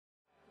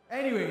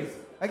Anyways,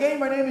 again,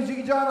 my name is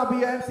Jiggee John. I'll be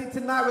your MC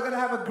tonight. We're going to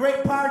have a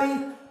great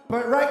party.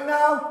 But right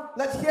now,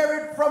 let's hear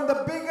it from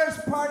the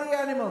biggest party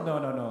animal.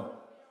 No.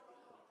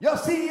 Your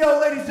CEO,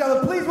 ladies and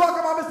gentlemen. Please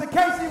welcome our Mr.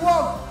 Casey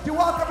Wong to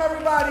welcome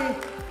everybody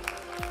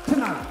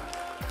tonight.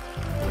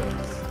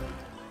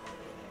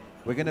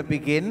 We're going to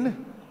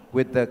begin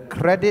with the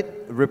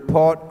Credit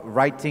Report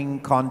Writing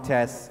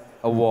Contest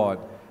Award.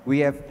 We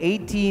have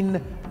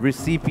 18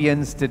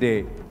 recipients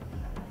today.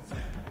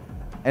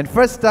 And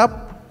first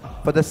up,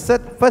 for the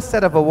first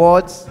set of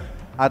awards,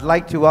 I'd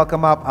like to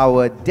welcome up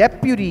our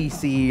Deputy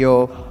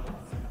CEO,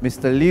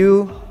 Mr.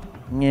 Liu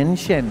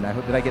Nianshen. I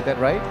hope did I get that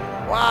right?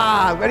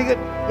 Wow, very good.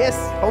 Yes,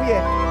 oh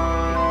yeah.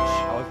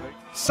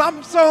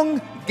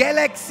 Samsung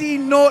Galaxy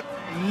Note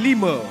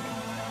 5.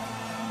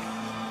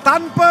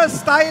 Tanpa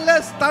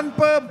stylus,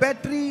 tanpa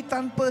bateri,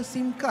 tanpa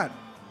SIM card.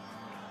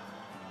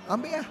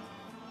 Ambil ya.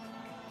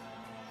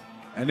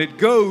 And it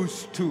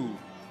goes to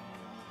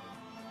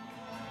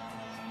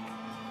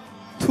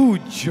 7,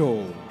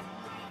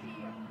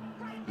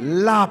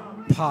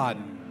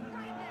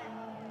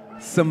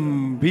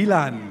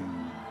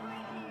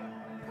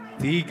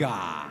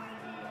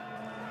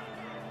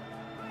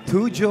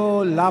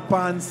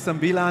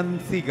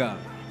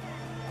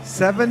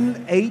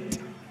 8,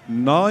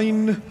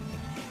 9,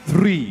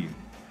 3. 7893 789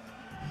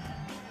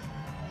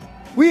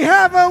 We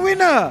have a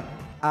winner.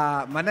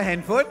 Mana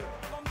handphone?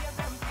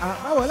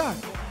 Bawa lah.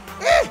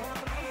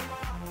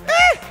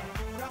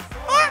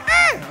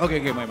 Okay,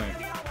 main.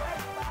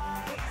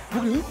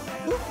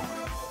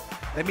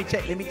 Let me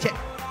check.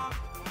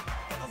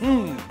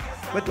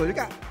 Betul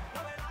juga.